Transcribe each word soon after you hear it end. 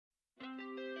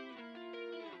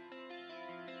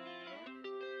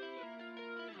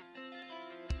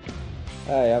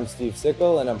Hi, I'm Steve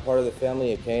Sickle, and I'm part of the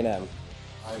family at K&M.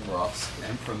 I'm Ross.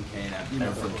 I'm from K&M.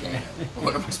 I'm from K&M.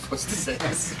 What am I supposed to say?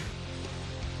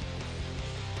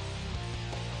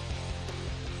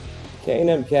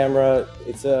 K&M Camera,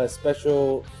 it's a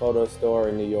special photo store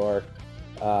in New York.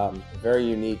 Very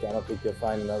unique. I don't think you'll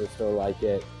find another store like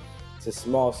it. It's a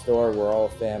small store. We're all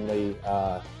family.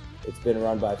 It's been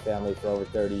run by family for over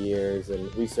 30 years, and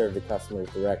we serve the customers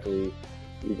directly.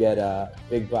 You get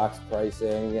big box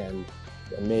pricing and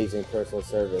amazing personal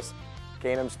service.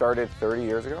 K&M started 30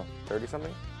 years ago,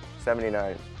 30-something?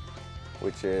 79,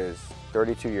 which is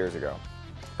 32 years ago,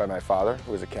 by my father,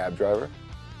 who was a cab driver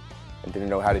and didn't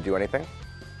know how to do anything.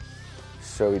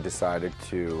 So he decided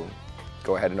to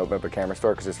go ahead and open up a camera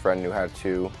store because his friend knew how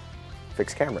to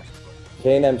fix cameras.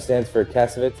 K&M stands for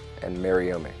Kasevitz And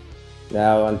Mariomi.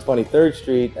 Now on 23rd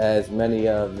Street, as many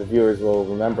of the viewers will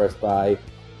remember us by,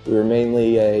 we were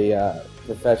mainly a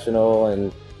professional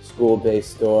and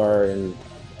school-based store and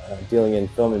dealing in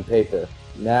film and paper.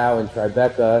 Now in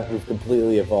Tribeca, we've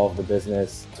completely evolved the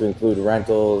business to include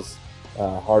rentals,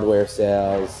 hardware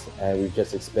sales, and we've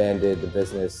just expanded the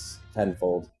business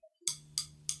tenfold.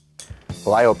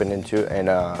 Well, I opened in '02,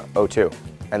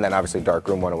 and then obviously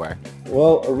Darkroom went away.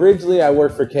 Well, originally I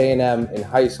worked for K&M in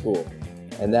high school,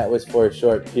 and that was for a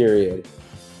short period.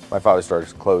 My father's store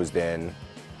closed in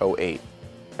 '08,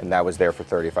 and that was there for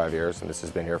 35 years, and this has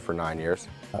been here for 9 years.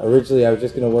 Originally I was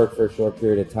just going to work for a short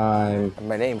period of time.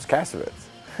 My name's Kasevitz.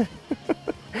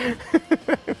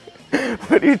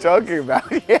 What are you talking about?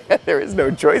 Yeah, there is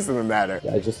no choice in the matter.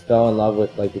 I just fell in love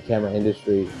with the camera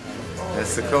industry.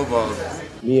 That's the cobalt.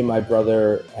 Me and my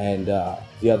brother and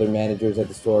the other managers at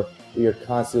the store, we are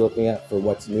constantly looking at for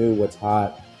what's new, what's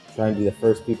hot, trying to be the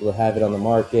first people to have it on the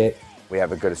market. We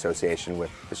have a good association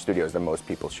with the studios that most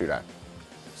people shoot at.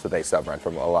 So they sub-rent a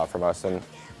lot from us, and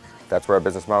that's where our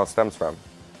business model stems from.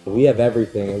 We have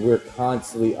everything, and we're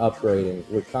constantly upgrading.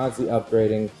 We're constantly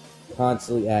upgrading,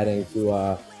 constantly adding to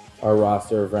our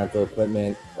roster of rental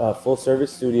equipment.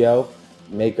 Full-service studio,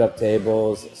 makeup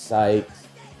tables, sites.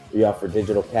 We offer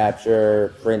digital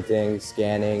capture, printing,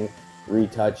 scanning,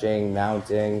 retouching,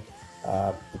 mounting.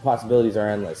 The possibilities are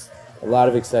endless. A lot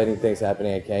of exciting things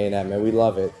happening at K&M, and we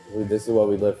love it. This is what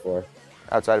we live for.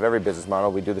 Outside of every business model,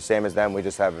 we do the same as them. We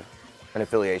just have an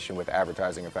affiliation with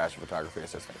advertising and fashion photography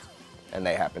assistants. And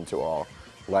they happen to all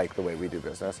like the way we do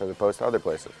business as opposed to other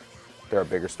places. There are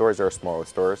bigger stores, there are smaller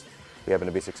stores. We happen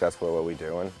to be successful at what we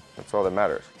do, and that's all that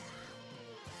matters.